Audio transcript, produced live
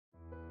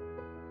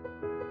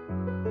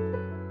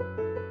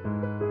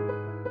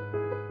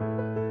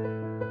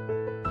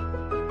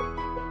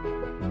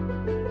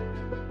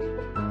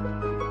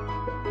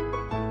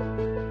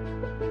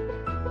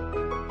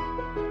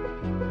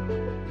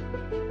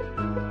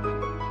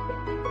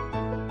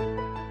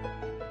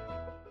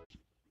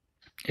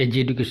AG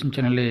education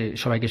চ্যানেলে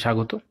সবাইকে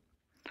স্বাগত।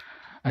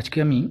 আজকে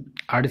আমি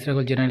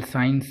r.s.Aggarwal জেনারেল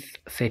সায়েন্স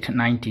সেট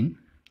 19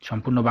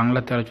 সম্পূর্ণ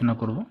বাংলাতে আলোচনা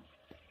করব।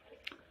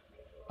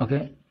 ওকে,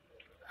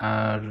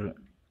 আর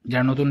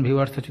যারা নতুন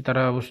ভিউয়ার্স আছে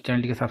তারা অবশ্যই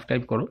চ্যানেলটিকে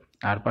সাবস্ক্রাইব করো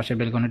আর পাশে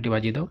বেল ঘন্টাটি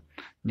বাজিয়ে দাও,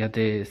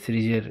 যাতে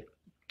সিরিজের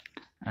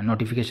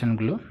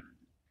নোটিফিকেশানগুলো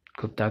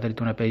খুব তাড়াতাড়ি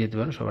তোমরা পেয়ে যেতে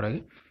পারো সবার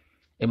আগে।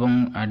 এবং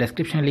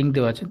ডেসক্রিপশানে লিঙ্ক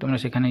দেওয়া আছে, তোমরা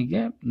সেখানে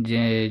গিয়ে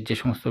যে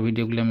সমস্ত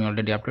ভিডিওগুলো আমি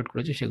অলরেডি আপলোড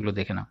করেছি সেগুলো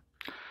দেখে নাও।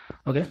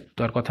 ওকে, তো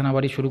আর কথা না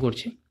বাড়িয়ে শুরু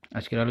করছি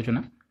আজকের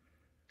আলোচনা।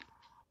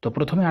 তো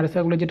প্রথমে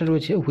r.s.Aggarwal যেটা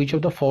রয়েছে, which of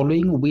the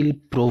following will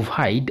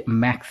provide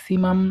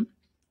maximum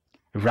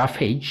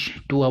রাফেজ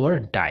to our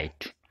diet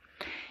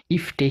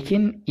if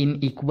taken in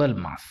equal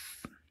মাস।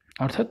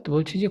 অর্থাৎ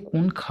বলছে যে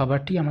কোন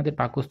খাবারটি আমাদের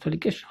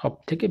পাকস্থলীকে সব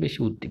থেকে বেশি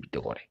উদ্দীপিত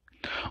করে,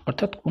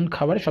 অর্থাৎ কোন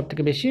খাবারে সব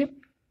থেকে বেশি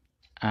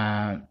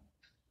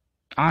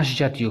আঁশ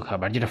জাতীয়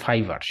খাবার যেটা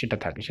ফাইবার সেটা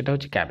থাকে, সেটা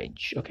হচ্ছে ক্যাবেজ।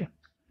 ওকে,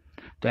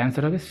 তো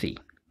অ্যান্সার হবে সি,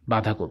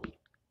 বাঁধাকপি।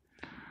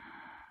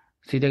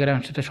 সি থেকে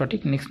অ্যান্সারটা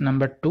সঠিক। নেক্সট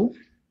নাম্বার 2,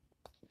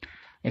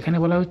 এখানে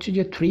বলা হচ্ছে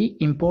যে 3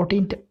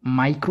 important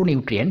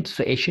micronutrients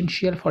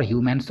essential for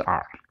humans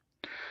আর।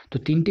 তো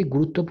 3টি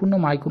গুরুত্বপূর্ণ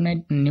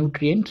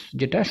মাইক্রোনিউট্রিয়েন্টস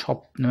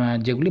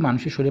যেগুলি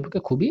মানুষের শরীরের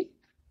পক্ষে খুবই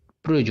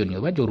প্রয়োজনীয়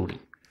বা জরুরি,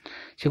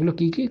 সেগুলো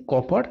কি কি?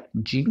 কপার,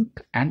 জিঙ্ক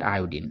অ্যান্ড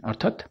আয়োডিন,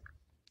 অর্থাৎ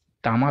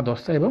তামা,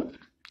 দস্তা এবং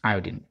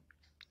আয়োডিন।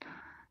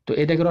 তো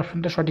এই দেখের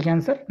অপশনটা সঠিক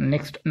অ্যান্সার।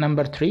 নেক্সট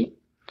নাম্বার 3,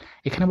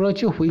 এখানে বলা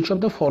হচ্ছে which of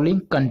the following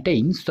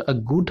contains a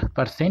good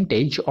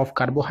percentage of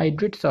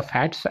carbohydrates,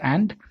 fats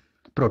and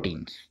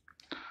proteins.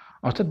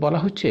 অর্থাৎ বলা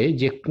হচ্ছে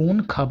যে কোন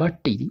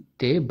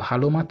খাবারটিতে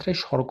ভালো মাত্রায়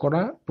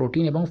শর্করা,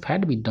 প্রোটিন এবং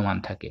ফ্যাট বিদ্যমান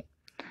থাকে।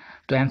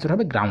 তো অ্যান্সার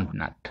হবে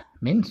গ্রাউন্ডনাট,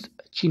 মিন্স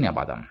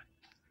চীনাবাদাম।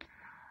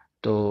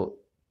 তো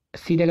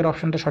সি দাগের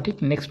অপশনটা সঠিক।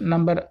 নেক্সট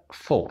নাম্বার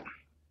 4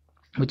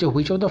 হচ্ছে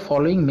which of the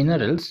following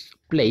minerals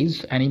plays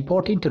an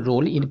important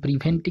role in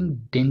preventing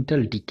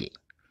dental decay.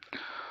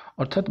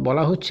 অর্থাৎ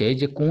বলা হচ্ছে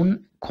যে কোন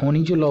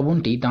খনিজ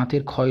লবণটি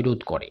দাঁতের ক্ষয়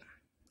রোধ করে।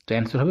 তো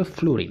অ্যান্সার হবে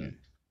ফ্লোরিন।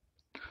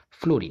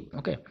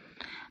 ওকে,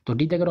 তো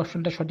ডি দাগের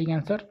অপশনটা সঠিক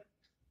অ্যান্সার।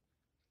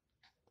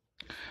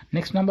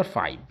 নেক্সট নাম্বার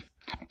 5,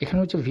 এখানে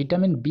হচ্ছে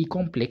vitamin B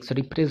complex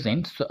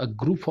represents a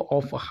group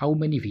of how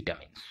many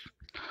vitamins.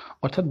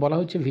 অর্থাৎ বলা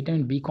হচ্ছে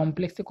ভিটামিন বি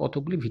কমপ্লেক্সে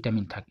কতগুলি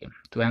ভিটামিন থাকে।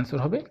 তো অ্যান্সার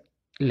হবে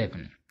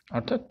 11,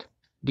 অর্থাৎ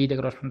ডি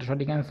দাগের অপশনটা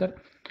সঠিক অ্যান্সার।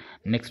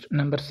 নেক্সট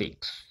নাম্বার 6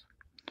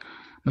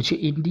 হচ্ছে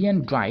Indian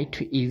diet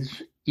is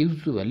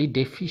usually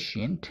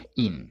ডেফিশিয়েন্ট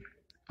in.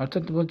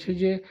 অর্থাৎ বলছে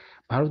যে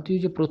ভারতীয়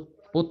যে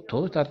পথ্য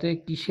তাতে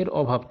কিসের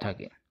অভাব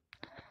থাকে।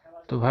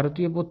 তো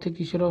ভারতীয় পথ্যে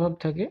কিসের অভাব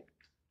থাকে?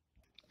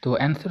 তো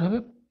অ্যান্সার হবে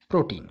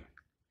প্রোটিন,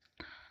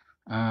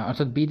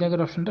 অর্থাৎ বি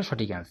দাগের অপশনটা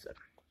সঠিক অ্যান্সার।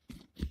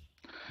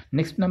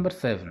 নেক্সট নাম্বার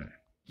 7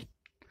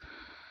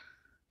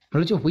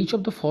 বলেছে which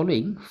of the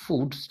following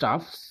food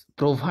stuffs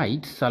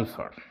provide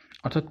sulphur.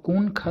 অর্থাৎ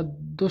কোন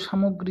খাদ্য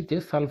সামগ্রীতে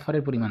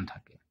সালফারের পরিমাণ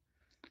থাকে,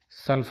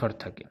 সালফার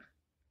থাকে।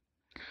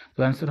 তো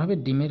অ্যান্সার হবে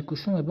ডিমের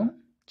কুসুম এবং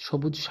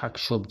সবুজ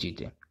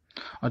শাকসবজিতে,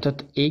 অর্থাৎ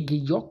egg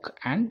yoke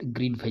and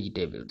green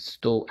vegetables.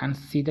 তো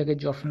সি দাগের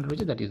যে অপশনটা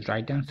রয়েছে দ্যাট ইজ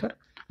রাইট অ্যান্সার,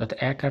 অর্থাৎ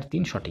 1 আর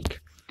 3 সঠিক।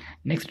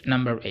 নেক্সট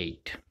নাম্বার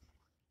 8,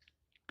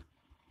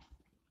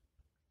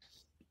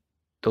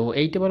 তো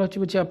এইটা বলা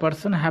হচ্ছে a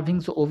person having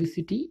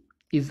obesity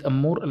is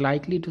more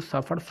likely to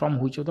suffer from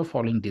which of the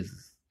following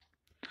disease.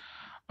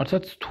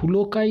 অর্থাৎ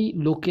স্থূলকায়ী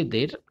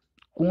লোকেদের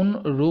কোন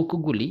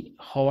রোগগুলি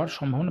হওয়ার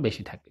সম্ভাবনা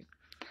বেশি থাকে।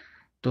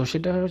 তো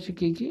সেটা হচ্ছে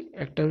কি কি?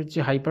 একটা হচ্ছে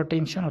হাইপার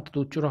টেনশন, অর্থাৎ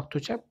উচ্চ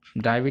রক্তচাপ,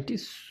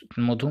 ডায়াবেটিস,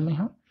 মধুমেহ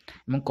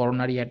এবং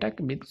coronary attack,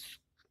 means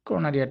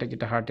coronary attack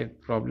যেটা হার্টের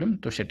প্রবলেম,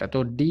 তো সেটা। তো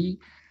ডি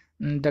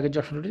তাকে যে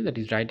অপশন রয়েছে that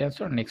is right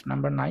answer. Next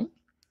number 9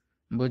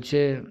 বলছে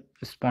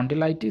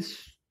spondylitis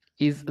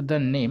is the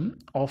name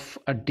of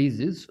a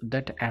disease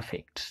that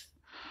affects.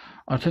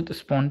 অর্থাৎ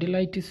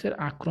স্পন্ডিলাইটিসের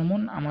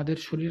আক্রমণ আমাদের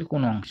শরীরের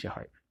কোন অংশে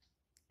হয়?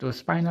 তো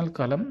স্পাইনাল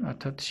কলাম,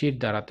 অর্থাৎ শির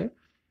দ্বারাতে।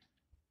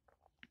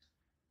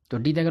 তো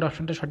ডি দাগের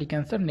অপশনটা সঠিক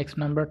অ্যান্সার। নেক্সট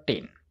নাম্বার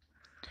 10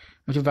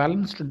 হচ্ছে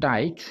ব্যালেন্সড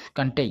ডায়েট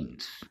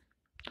কন্টেইনস।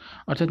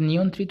 অর্থাৎ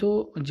নিয়ন্ত্রিত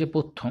যে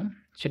পথ্য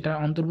সেটা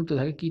অন্তর্ভুক্ত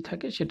থাকে, কি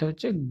থাকে? সেটা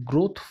হচ্ছে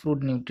গ্রোথ ফ্রুট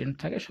নিউট্রিয়েন্ট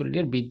থাকে,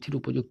 শরীরের বৃদ্ধির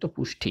উপযুক্ত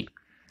পুষ্টি।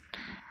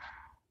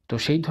 তো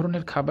সেই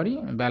ধরনের খাবারই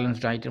ব্যালেন্স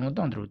ডায়েটের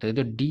মধ্যে অন্তর্ভুক্ত থাকে।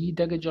 তো ডি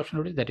দাগের যে অপশন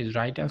রয়েছে that is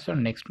right answer.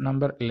 Next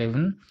number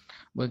 11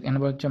 এখানে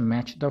বলা হচ্ছে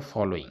ম্যাচ দ্য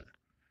ফলোয়িং।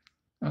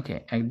 ওকে,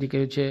 একদিকে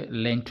হচ্ছে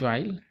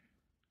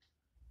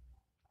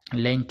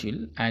লেন্টিল,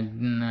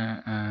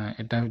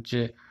 এটা হচ্ছে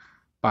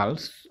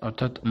পালস,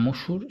 অর্থাৎ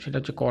মসুর, সেটা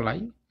হচ্ছে কলাই।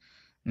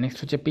 নেক্সট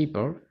হচ্ছে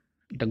পেপার,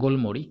 এটা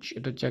গোলমরিচ,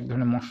 এটা হচ্ছে এক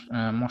ধরনের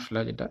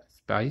মশলা যেটা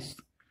স্পাইস।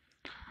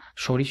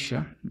 সরিষা,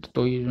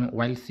 তৈরি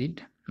অয়েল সিড,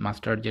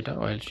 মাস্টার্ড যেটা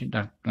অয়েল সিড,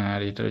 আর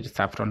এটা হচ্ছে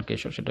স্যাফরন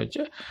কেশর, সেটা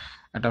হচ্ছে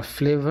একটা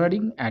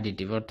ফ্লেভারিং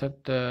অ্যাডিটিভ, অর্থাৎ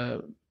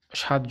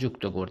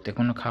স্বাদযুক্ত করতে,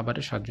 কোনো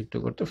খাবারে স্বাদযুক্ত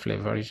করতে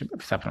ফ্লেভার হিসেবে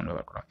স্যাফরন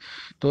ব্যবহার করা হয়।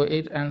 তো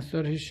এর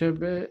অ্যান্সার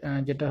হিসেবে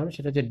যেটা হবে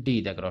সেটা হচ্ছে ডি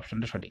দাগের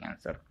অপশনটা সঠিক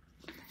অ্যান্সার।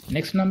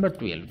 নেক্সট নাম্বার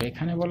 12,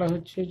 এখানে বলা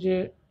হচ্ছে যে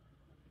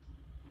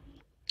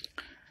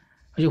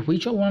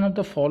which of one of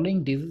the following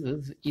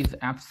diseases is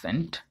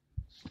absent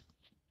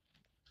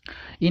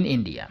in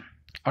India.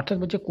 অর্থাৎ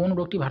বলছে কোন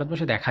রোগটি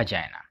ভারতবর্ষে দেখা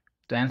যায় না,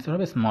 তো অ্যান্সার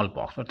হবে স্মল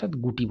পক্স অর্থাৎ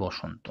গুটি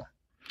বসন্ত।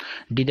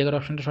 ডি দাগের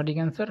অপশনটা সঠিক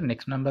অ্যান্সার।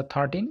 নেক্সট নাম্বার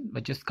 13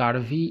 হচ্ছে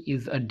scurvy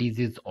is a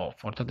disease of,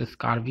 অর্থাৎ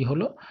স্কারভি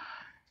হলো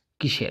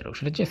কিসের রোগ,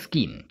 সেটা হচ্ছে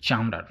স্কিন,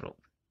 চামড়ার রোগ।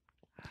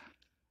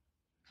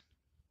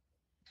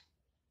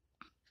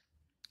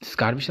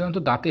 স্কারভি সাধারণত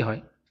দাঁতে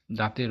হয়,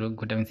 দাঁতের রোগ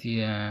ভিটামিন সি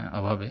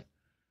অভাবে,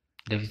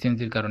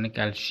 ডেফিসিয়েন্সির কারণে,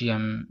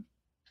 ক্যালসিয়াম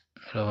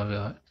এর অভাবে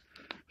হয়,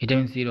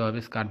 ভিটামিন সির অভাবে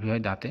স্কারভি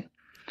হয় দাঁতে।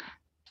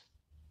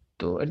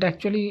 তো এটা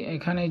অ্যাকচুয়ালি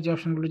এখানে যে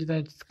অপশনগুলো যেটা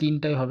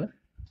স্কিনটাই হবে,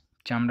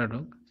 চামড়ার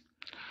রোগ।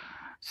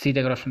 সি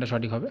দাগের অপশনটা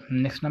সঠিক হবে।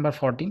 নেক্সট নাম্বার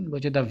 14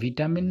 বলছে the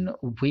vitamin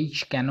which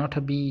cannot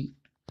B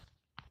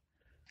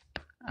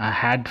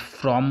had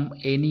from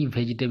any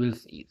vegetables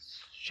is,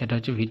 সেটা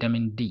হচ্ছে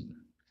ভিটামিন ডি।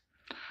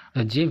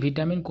 যে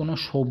ভিটামিন কোনো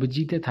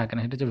সবজিতে থাকে না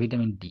সেটা হচ্ছে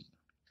ভিটামিন ডি।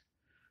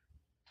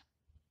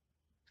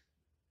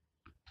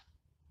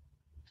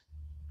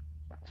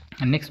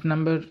 নেক্সট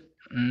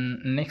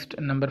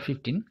নাম্বার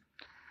 15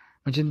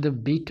 হচ্ছে the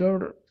bitter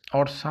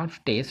or serve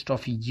test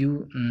of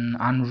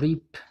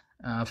আনরিপ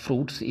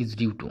fruits is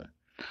due to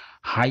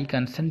high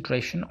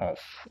concentration of,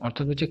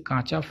 অর্থাৎ হচ্ছে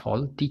কাঁচা ফল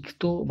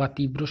তিক্ত বা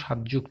তীব্র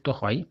স্বাদযুক্ত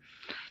হয়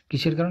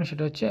কিসের কারণে,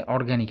 সেটা হচ্ছে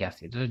অর্গ্যানিক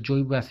অ্যাসিড,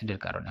 জৈব অ্যাসিডের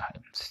কারণে হয়।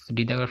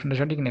 ডি দাগের অপশনটা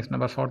সঠিক। নেক্সট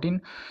নাম্বার 14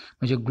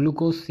 হচ্ছে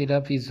glucose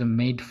syrup is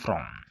made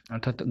from,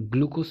 অর্থাৎ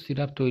গ্লুকোজ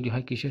সিরাপ তৈরি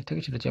হয় কিসের থেকে,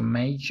 সেটা হচ্ছে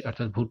মেইজ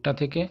অর্থাৎ ভুট্টা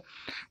থেকে।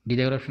 ডি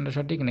দাগের অপশনটা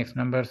সঠিক। নেক্সট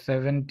নাম্বার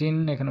 17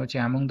 এখানে হচ্ছে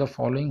among the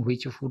following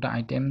which food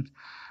items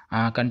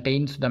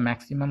contains the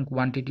maximum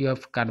quantity of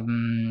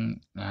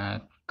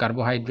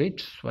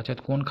carbohydrates, অর্থাৎ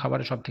কোন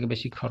খাবারে সব থেকে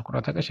বেশি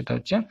শর্করা থাকে, সেটা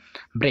হচ্ছে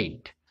ব্রেড,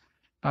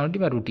 পাউরুটি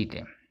বা রুটিতে।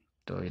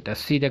 তো এটা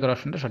সি দাগের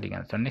অপশনটা সঠিক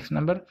অ্যান্সার। নেক্সট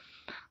নাম্বার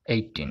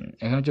 18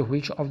 এখানে হচ্ছে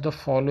which of the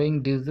following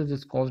disease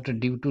is caused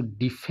due to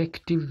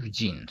defective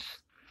jeans,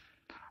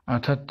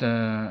 অর্থাৎ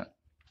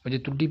ওই যে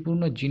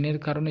ত্রুটিপূর্ণ জিনের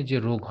কারণে যে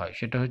রোগ হয়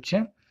সেটা হচ্ছে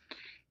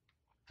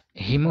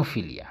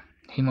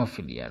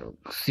হিমোফিলিয়া রোগ।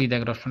 সি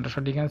দাগের অপশনটা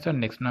সঠিক অ্যান্সার।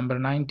 নেক্সট নাম্বার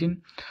 19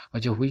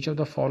 হচ্ছে which of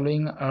the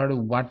following R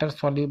water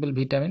soluble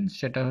vitamin,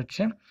 সেটা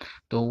হচ্ছে,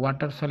 তো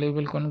ওয়াটার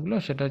সলিউবল কোনগুলো,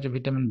 সেটা হচ্ছে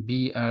ভিটামিন বি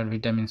আর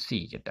ভিটামিন সি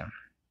যেটা,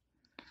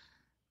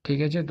 ঠিক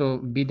আছে। তো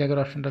বি দাগের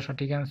অপশনটা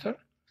সঠিক অ্যান্সার।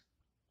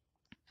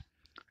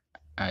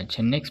 আচ্ছা,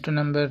 নেক্সট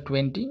নাম্বার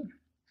 20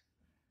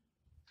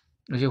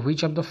 যে which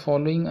of the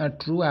following R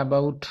true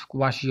about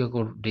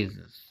কোয়াশিওকর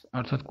disease,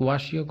 অর্থাৎ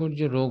কোয়াশিওকর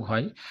যে রোগ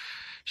হয়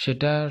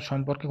সেটা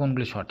সম্পর্কে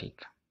কোনগুলি সঠিক।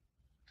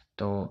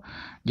 তো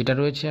যেটা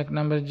রয়েছে এক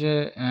নম্বর যে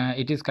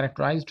it is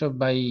characterised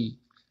by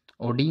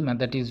ওডিমা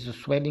that is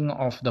swelling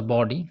of the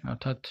body,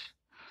 অর্থাৎ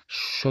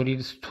শরীর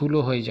স্থূল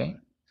হয়ে যায়।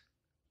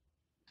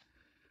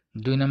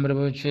 2 নম্বরে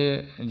বলছে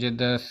যে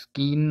the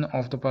skin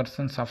of the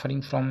person suffering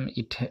from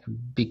it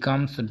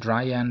becomes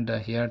dry and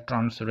hair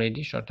turns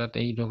radish, অর্থাৎ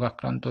এই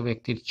রোগাক্রান্ত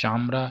ব্যক্তির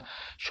চামড়া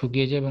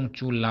শুকিয়ে যায় এবং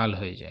চুল লাল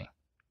হয়ে যায়।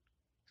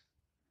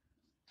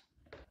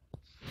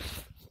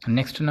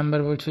 নেক্সট নাম্বার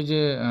বলছে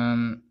যে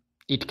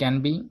it can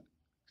be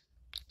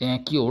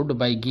cured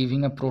by giving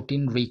a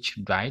protein rich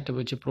diet,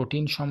 বলছে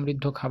প্রোটিন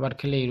সমৃদ্ধ খাবার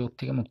খেলে এই রোগ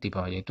থেকে মুক্তি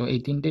পাওয়া যায়। তো এই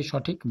তিনটেই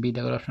সঠিক, বি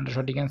দাগের অপশনটা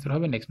সঠিক অ্যান্সার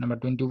হবে। নেক্সট নাম্বার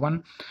 21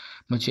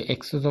 বলছে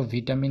access of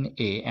vitamin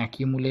A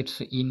অ্যাকিউমুলেটস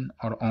in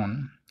or on,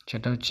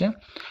 সেটা হচ্ছে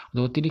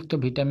অতিরিক্ত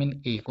ভিটামিন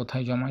এ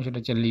কোথায় জমা হয়, সেটা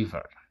হচ্ছে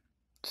লিভার।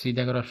 সি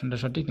দাগের অপশনটা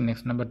সঠিক।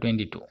 নেক্সট নাম্বার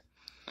 22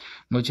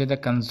 বলছে দ্য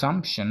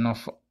কনজাম্পশন অফ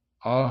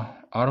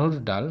অরহর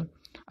ডাল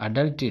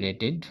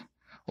অ্যাডাল্টারেটেড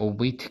ও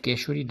উইথ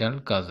কেশরী ডাল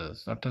কাজেস,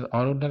 অর্থাৎ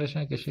অরহর ডালের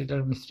সঙ্গে কেশরী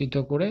ডাল মিশ্রিত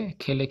করে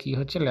খেলে কি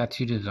হচ্ছে,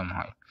 ল্যাথিরিজম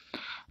হয়,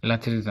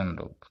 ল্যাথিরিজম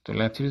রোগ। তো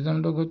ল্যাথিরিজম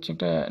রোগ হচ্ছে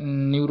একটা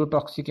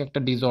নিউরোটক্সিক একটা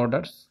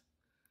ডিসঅর্ডারস।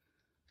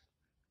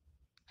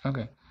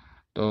 ওকে,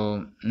 তো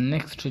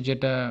নেক্সট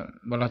যেটা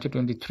বলা হচ্ছে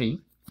 23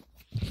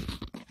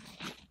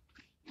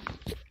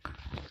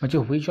 হচ্ছে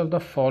which of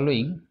the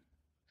following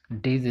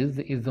disease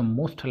is the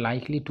most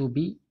likely to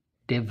B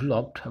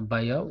developed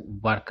by a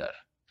worker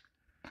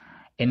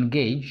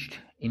engaged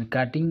in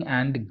cutting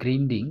and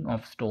grinding of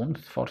stones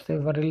for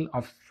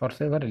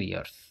several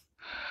years,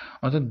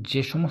 অর্থাৎ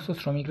যে সমস্ত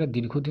শ্রমিকরা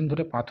দীর্ঘদিন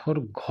ধরে পাথর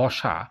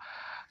ঘষা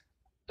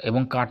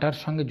এবং কাটার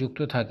সঙ্গে যুক্ত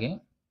থাকে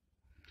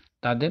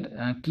তাদের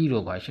কি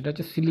রোগ হয়, সেটা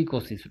হচ্ছে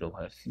সিলিকোসিস রোগ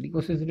হয়।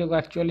 সিলিকোসিস রোগ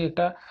অ্যাকচুয়ালি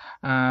একটা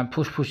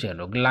ফুসফুসের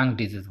রোগ, লাং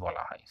ডিজিজ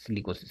বলা হয়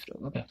সিলিকোসিস রোগ।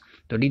 ওকে,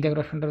 তো ডি দাগের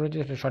অপশনটা রয়েছে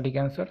সেটা সঠিক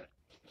অ্যান্সার।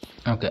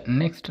 ওকে,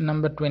 নেক্সট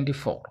নাম্বার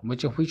 24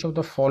 বলছে which of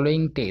the following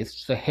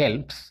tastes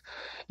helps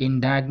in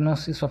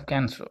diagnosis of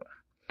cancer,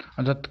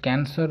 অর্থাৎ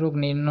ক্যান্সার রোগ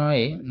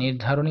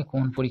নির্ধারণে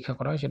কোন পরীক্ষা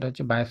করা হয়, সেটা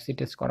হচ্ছে বায়োপসি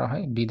টেস্ট করা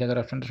হয়। ডি দাগের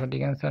অপশনটা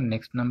সঠিক অ্যান্সার।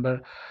 নেক্সট নাম্বার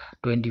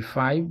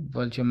 25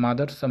 বলছে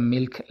মাদার্স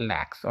মিল্ক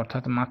ল্যাক্স,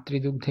 অর্থাৎ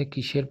মাতৃদুগ্ধে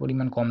কিসের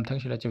পরিমাণ কম থাকে,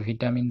 সেটা হচ্ছে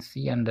ভিটামিন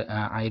সি অ্যান্ড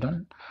আয়রন,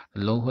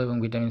 লৌহ এবং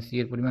ভিটামিন সি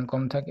এর পরিমাণ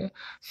কম থাকে।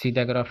 সি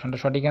দাগের অপশনটা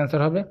সঠিক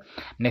অ্যান্সার হবে।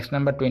 নেক্সট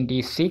নাম্বার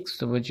 26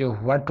 বলছে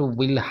what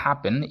will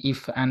happen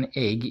if an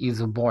egg is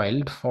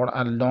boiled for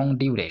a long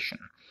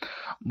duration,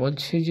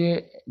 বলছে যে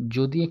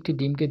যদি একটি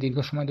ডিমকে দীর্ঘ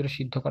সময় ধরে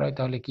সিদ্ধ করা হয়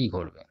তাহলে কি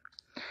ঘটবে।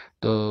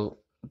 তো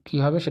কি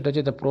হবে, সেটা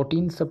হচ্ছে the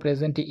proteins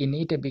present in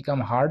it become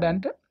hard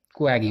and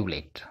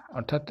coagulate,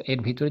 অর্থাৎ এর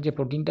ভিতরে যে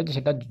প্রোটিনটা আছে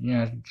সেটা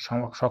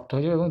শক্ত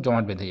হয়ে যাবে এবং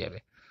জমাট বেঁধে যাবে।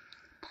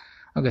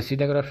 ওকে, সি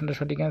দাগের অপশনটা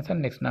সঠিক answer.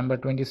 Next number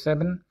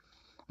 27,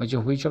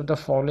 which of the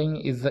following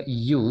is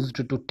used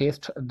to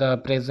test the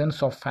presence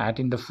of fat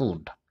in the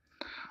food?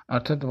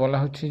 অর্থাৎ বলা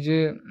হচ্ছে যে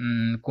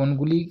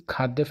কোনগুলি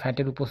খাদ্যে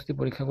ফ্যাটের উপস্থিতি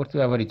পরীক্ষা করতে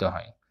ব্যবহৃত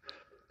হয়।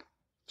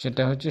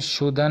 সেটা হচ্ছে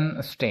সুদান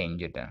স্টেইন,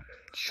 যেটা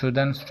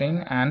Sudan Steyn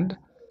and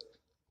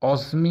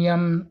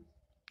osmium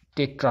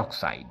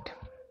tetroxide.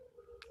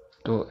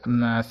 তো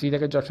সি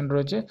থেকে যে অপশন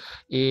রয়েছে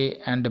এ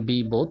অ্যান্ড বি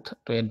বোথ,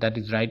 তো that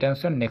is right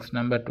answer. Next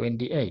number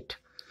 28,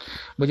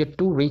 বলছে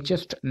two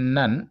richest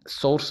non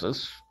sources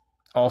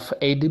of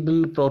edible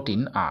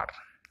protein আর,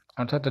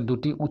 অর্থাৎ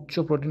দুটি উচ্চ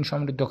প্রোটিন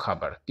সমৃদ্ধ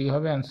খাবার কী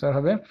হবে? অ্যান্সার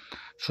হবে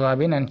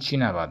সয়াবিন অ্যান্ড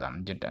চীনাবাদাম,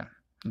 যেটা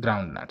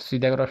গ্রাউন্ডনাট। সি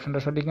দেখের অপশনটা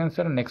সঠিক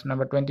অ্যান্সার। নেক্সট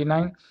নাম্বার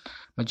 29,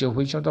 হচ্ছে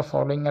which of the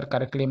following R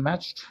correctly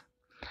matched,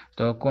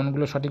 তো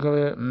কোনগুলো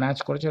সঠিকভাবে ম্যাচ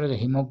করেছে? এটা হচ্ছে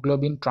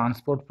হিমোগ্লোবিন,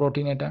 ট্রান্সপোর্ট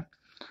প্রোটিন, এটা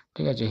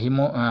ঠিক আছে।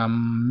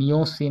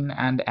 মিওসিন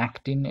অ্যান্ড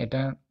অ্যাক্টিন,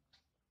 এটা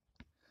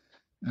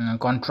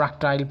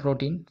কন্ট্রাক্টাইল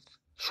প্রোটিন,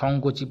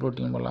 সংকোচী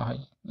প্রোটিন বলা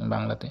হয়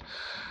বাংলাতে।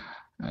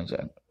 আচ্ছা,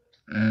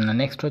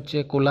 নেক্সট হচ্ছে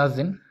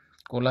কোলাজেন।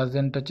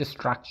 কোলাজেনটা হচ্ছে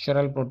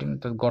স্ট্রাকচারাল প্রোটিন,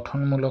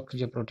 গঠনমূলক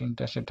যে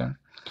প্রোটিনটা সেটা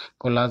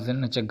কোলাজেন।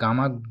 হচ্ছে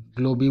গামা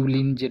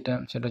গ্লোবিউলিন, যেটা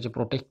সেটা হচ্ছে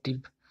প্রোটেক্টিভ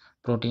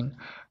প্রোটিন।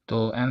 তো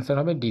অ্যান্সার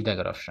হবে ডি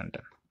দাগের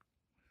অপশনটা।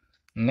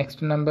 Next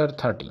number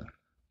 30,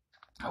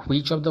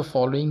 which of the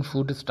following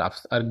food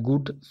stuffs R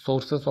good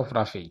sources of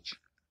রাফেজ,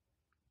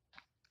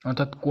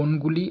 অর্থাৎ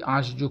কোনগুলি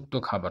আঁশযুক্ত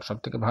খাবার সব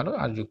থেকে ভালো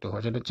আঁশযুক্ত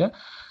খাবার? সেটা হচ্ছে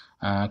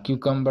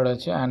কিউকাম্বার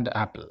আছে অ্যান্ড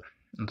অ্যাপেল,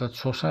 অর্থাৎ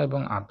শসা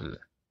এবং আপেল।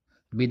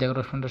 বি দাগের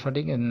অপশনটা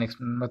সঠিক। নেক্সট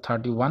নাম্বার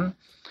 31,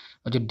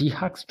 হচ্ছে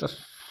ডিহাক্সড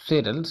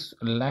সেরেলস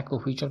lack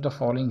which of the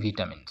following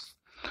vitamins,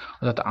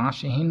 অর্থাৎ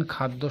আঁশহীন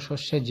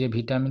খাদ্যশস্যে যে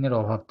ভিটামিনের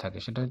অভাব থাকে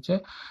সেটা হচ্ছে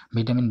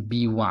ভিটামিন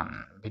B1।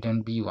 ভিটামিন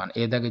B1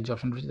 এ দাগের যে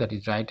অপশন রয়েছে that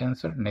is right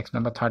answer. Next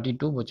number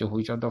 32, হচ্ছে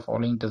which of the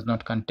following does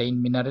not contain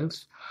minerals,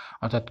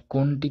 অর্থাৎ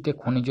কোনটিতে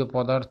খনিজ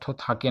পদার্থ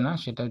থাকে না?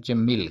 সেটা হচ্ছে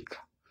মিল্ক,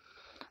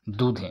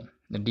 দুধে।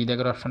 ডি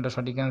দাগের অপশনটা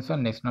সঠিক অ্যান্সার।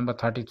 নেক্সট নাম্বার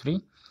 33,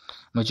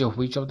 হচ্ছে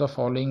which of the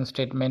following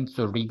statements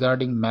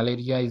regarding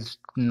malaria is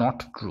not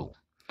true,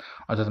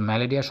 অর্থাৎ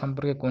ম্যালেরিয়া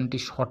সম্পর্কে কোনটি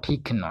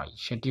সঠিক নয়?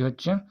 সেটি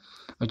হচ্ছে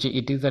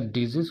it is a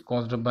disease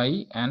caused by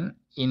an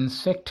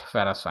insect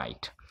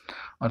Parasite,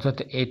 অর্থাৎ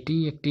এটি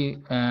একটি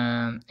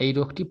এই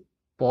রোগটি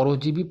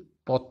পরজীবী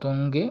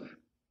পতঙ্গে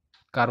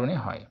কারণে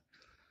হয়।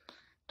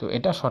 তো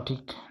এটা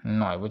সঠিক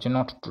নয়, বলছে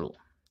নট ট্রু।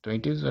 তো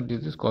it is a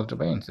disease caused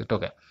by insect.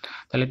 ওকে,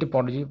 তাহলে এটি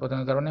পরজীবী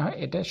পতঙ্গের কারণে হয়,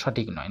 এটা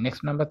সঠিক নয়।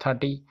 নেক্সট নাম্বার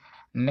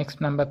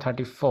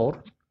 34,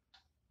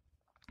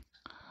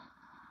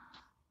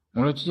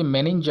 মনে হচ্ছে যে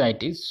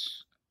meningitis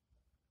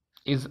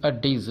is a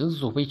disease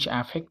which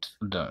affects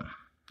the,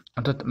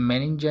 অর্থাৎ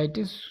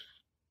মেনিনজাইটিস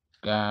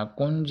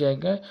কোন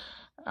জায়গায়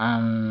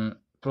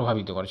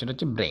প্রভাবিত করে? সেটা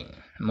হচ্ছে ব্রেইন,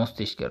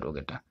 মস্তিষ্কের রোগ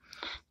এটা।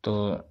 তো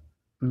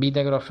ডি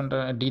দাগের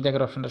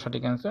অপশনটা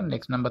সঠিক অ্যান্সার।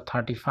 নেক্সট নাম্বার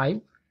 35,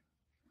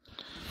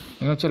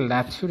 এখানে হচ্ছে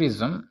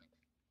ল্যাথুরিজম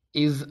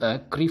is a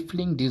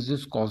ক্রিফলিং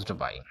disease caused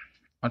by,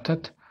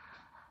 অর্থাৎ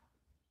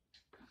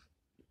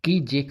কি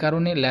যে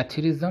কারণে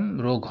ল্যাথুরিজম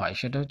রোগ হয়?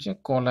 সেটা হচ্ছে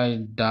কলাই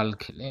ডাল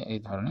খেলে এই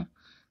ধরনের।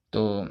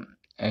 তো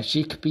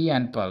chickpea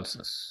and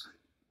pulses.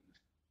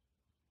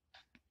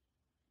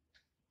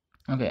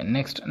 Okay,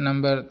 next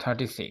number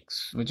 36,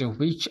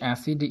 which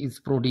acid is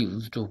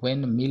produced when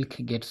milk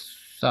gets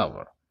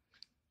sour?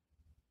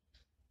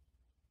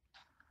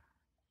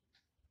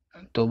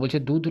 তো বলছে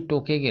দুধ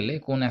টকে গেলে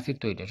কোন অ্যাসিড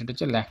তৈরি হয়? সেটা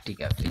হচ্ছে ল্যাকটিক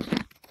অ্যাসিড।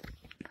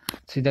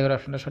 সি দাগের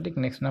অপশনটা সঠিক।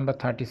 নেক্সট নাম্বার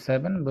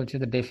 37, বলছে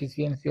the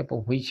deficiency of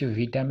which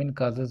vitamin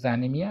causes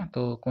anaemia,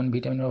 তো কোন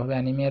ভিটামিনের অভাবে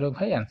অ্যানিমিয়া রোগ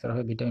হয়? অ্যান্সার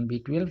হবে ভিটামিন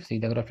B12। সি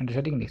দাগের অপশনটা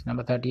সঠিক। নেক্সট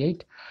নাম্বার 38,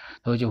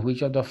 তো হচ্ছে which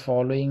of the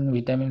following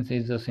vitamins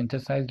is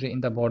synthesised in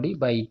the body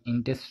by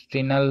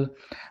intestinal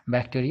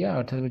bacteria,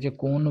 অর্থাৎ হচ্ছে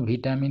কোন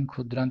ভিটামিন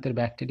ক্ষুদ্রান্তের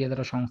ব্যাকটেরিয়া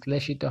দ্বারা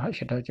সংশ্লেষিত হয়?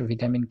 সেটা হচ্ছে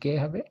ভিটামিন কে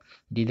হবে।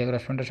 ডি দাগের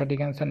অপশনটা সঠিক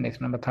অ্যান্সার। নেক্সট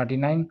নাম্বার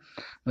 39,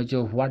 হচ্ছে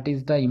what is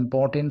the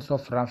importance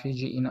of রাফেজ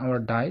in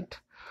our diet,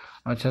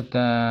 অর্থাৎ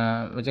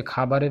যে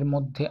খাবারের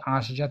মধ্যে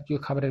আঁশ জাতীয়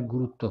খাবারের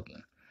গুরুত্ব কী?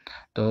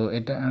 তো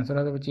এটা অ্যান্সার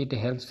হবে হচ্ছে it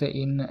helps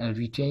in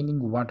retaining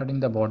water in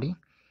the body,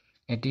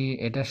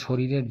 এটা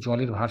শরীরের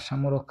জলের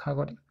ভারসাম্য রক্ষা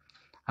করে।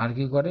 আর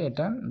কি করে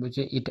এটা?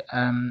 বলছে ইট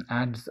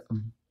অ্যাডস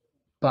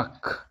বাক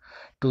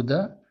to the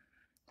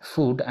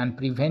food and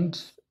prevents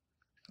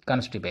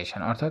constipation,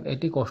 অর্থাৎ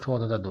এটি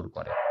কোষ্ঠবদ্ধতা দূর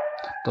করে।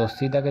 তো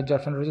সি দাগের যে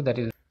অপশন রয়েছে দ্যাট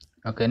ইজ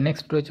ওকে।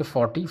 নেক্সট রয়েছে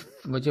 40,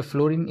 বলছে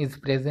fluorine is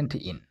present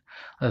in,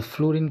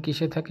 fluorine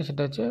কিসে থাকে?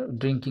 সেটা হচ্ছে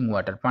ড্রিঙ্কিং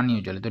ওয়াটার, পানীয়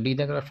জলে। তো ডি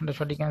দাগের অপশনটা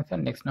সঠিক অ্যান্সার।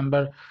 নেক্সট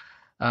নাম্বার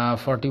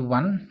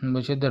 41,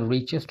 বলছে the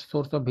richest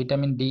source of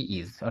vitamin D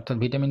is, অর্থাৎ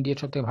ভিটামিন ডি এর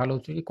সবথেকে ভালো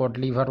উৎস কি? Cod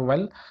liver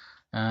well.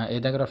 এই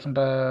দাগের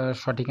অপশনটা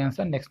সঠিক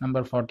অ্যান্সার। নেক্সট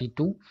নাম্বার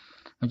 42,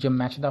 হচ্ছে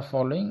ম্যাচ দ্য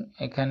ফলোয়িং,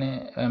 এখানে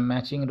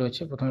ম্যাচিং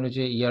রয়েছে। প্রথমে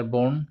রয়েছে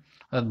ইয়ারবোর্ন,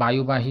 অর্থাৎ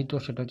বায়ুবাহিত,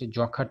 সেটা হচ্ছে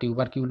যক্ষা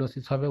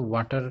টিউবারকিউলোসিস হবে।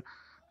 ওয়াটার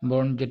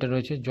বোর্ন যেটা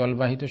রয়েছে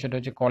জলবাহিত, সেটা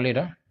হচ্ছে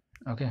কলেরা।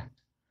 ওকে,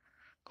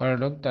 কলেরা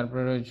রোগ।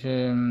 তারপরে রয়েছে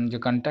যে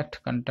কন্ট্যাক্ট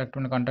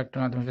মানে কন্ট্যাক্টের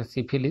মাধ্যমে হচ্ছে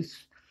সিফিলিস,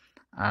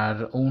 আর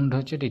উন্ড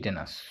হচ্ছে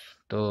টিটেনাস।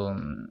 তো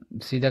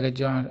সি দাগের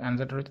যে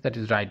অ্যান্সারটা রয়েছে দ্যাট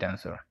ইজ রাইট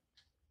অ্যান্সার।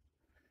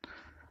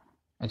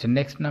 আচ্ছা,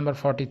 next number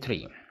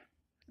 43,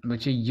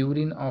 which is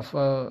urine of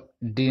a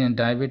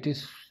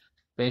diabetes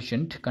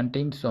patient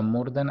contains a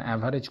more than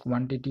average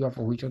quantity of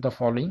which of the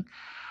following,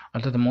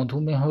 অর্থাৎ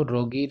মধুমেহ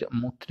রোগীর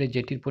মূত্রে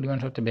যেটির পরিমাণ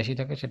সবচেয়ে বেশি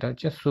থাকে সেটা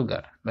হচ্ছে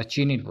সুগার বা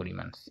চিনির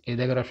পরিমাণ। এই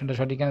জায়গার অপশনটা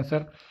সঠিক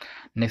অ্যান্সার।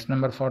 নেক্সট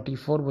নাম্বার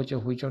 44, বলছে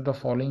which of the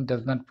following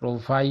does not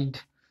provide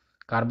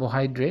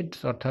carbohydrates,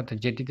 অর্থাৎ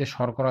যেটিতে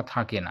শর্করা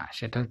থাকে না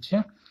সেটা হচ্ছে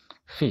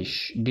ফিশ।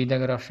 ডি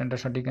জায়গার অপশনটা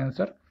সঠিক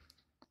অ্যান্সার,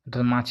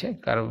 অর্থাৎ মাছে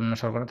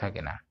শর্করা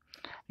থাকে না।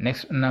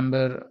 নেক্সট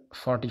নাম্বার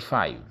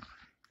 45,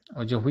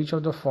 যে which of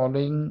the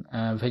following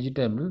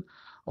vegetable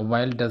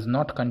oil does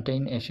not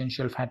contain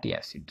essential fatty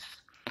acids,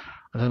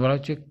 অর্থাৎ বলা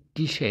হচ্ছে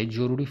কিসে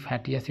জরুরি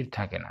ফ্যাটি অ্যাসিড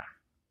থাকে না।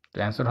 তো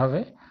অ্যান্সার হবে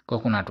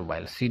কোকোনাট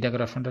অয়েল। সি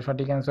ডাকের অপশনটা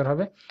সঠিক অ্যান্সার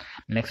হবে।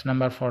 নেক্সট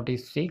নাম্বার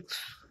 46,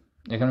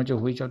 এখানে হচ্ছে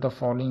which of the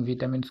following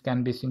vitamins can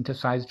be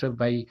synthesised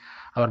by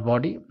our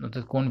body,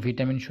 অর্থাৎ কোন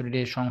ভিটামিন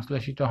শরীরে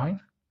সংশ্লেষিত হয়,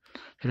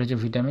 সেটা হচ্ছে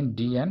vitamin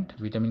D and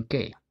vitamin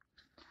K.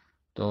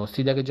 তো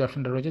সি দাগের যে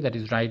অপশনটা রয়েছে that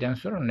is right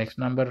answer. Next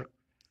number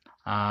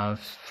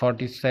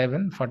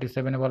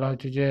 47 বলা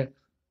হচ্ছে যে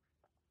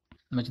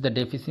the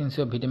deficiency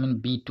of vitamin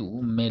B2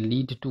 may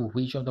lead to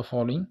which of the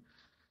following,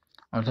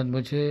 অর্থাৎ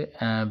বলছে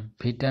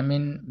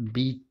ভিটামিন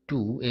B2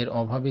 এর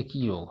অভাবে কি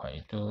রোগ হয়,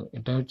 তো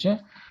এটা হচ্ছে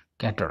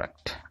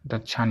ক্যাটারাক্ট,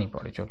 অর্থাৎ ছানি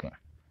পড়ে চোখে।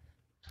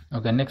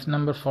 ওকে, নেক্সট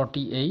নাম্বার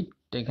 48,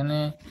 এখানে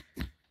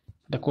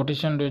একটা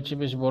কোটেশন রয়েছে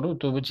বেশ বড়।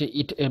 তো বলছে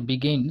ইট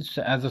begins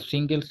as a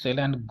single cell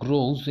and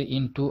grows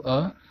into a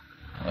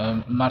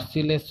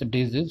merciless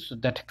disease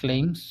that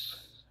claims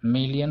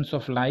millions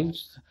of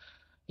lives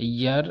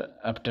year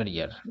after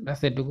ইয়ার। ব্যাস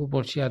এটুকু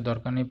পড়ছি, আর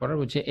দরকার নেই পড়ার।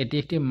 বলছে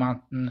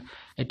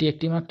এটি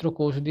একটি মাত্র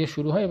কোষ দিয়ে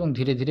শুরু হয় এবং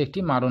ধীরে ধীরে একটি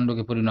মারণ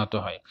রোগে পরিণত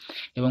হয়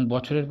এবং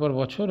বছরের পর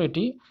বছর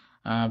এটি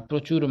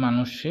প্রচুর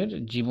মানুষের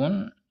জীবন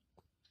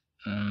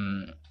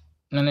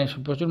মানে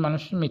প্রচুর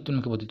মানুষের মৃত্যুর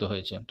মুখে পতিত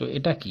হয়েছে। তো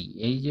এটা কি,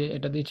 এই যে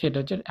এটা দিচ্ছে এটা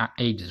হচ্ছে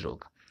এইডস রোগ।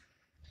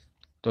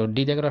 তো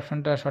ডি জায়গার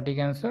অপশনটা সঠিক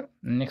অ্যান্সার।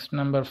 নেক্সট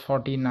নাম্বার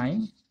 49,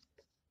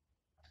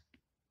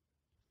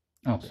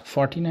 ওকে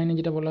 49-এ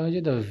যেটা বলা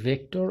হয়েছে the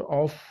vector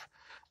of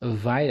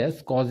virus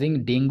causing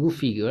dengue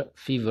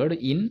fever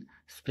in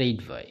spread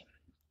by,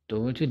 তো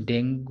হচ্ছে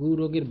ডেঙ্গু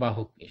রোগের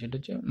বাহক সেটা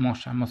হচ্ছে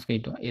মশা,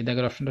 মস্কিটো। এই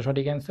দাগের অপশনটা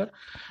সঠিক অ্যান্সার।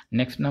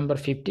 নেক্সট নাম্বার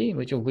 50,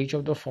 হচ্ছে which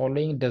of the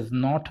following does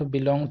not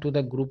belong to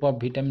the group of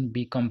vitamin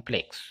B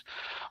complex,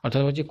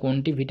 অর্থাৎ হচ্ছে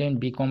কোনটি ভিটামিন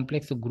বি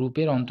কমপ্লেক্স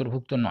গ্রুপের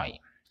অন্তর্ভুক্ত নয়,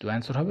 তো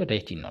অ্যান্সার হবে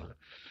রেটিনল।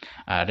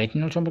 আর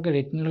রেটিনল সম্পর্কে,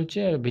 রেটিনল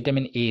হচ্ছে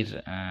ভিটামিন এর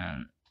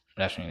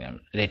রাসায়নিক নাম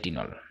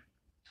রেটিনল,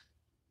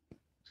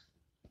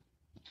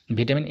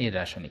 ভিটামিন এর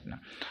রাসায়নিক না।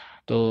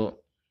 তো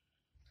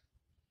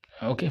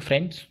ওকে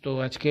ফ্রেন্ডস, তো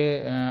আজকে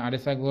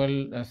আর.এস. আগরওয়াল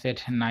সেট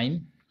 9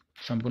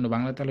 সম্পূর্ণ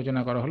বাংলাতে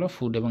আলোচনা করা হলো,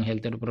 ফুড এবং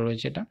হেলথের উপরে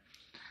রয়েছে এটা।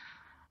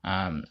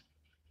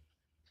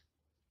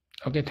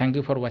 ওকে, থ্যাংক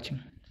ইউ ফর ওয়াচিং।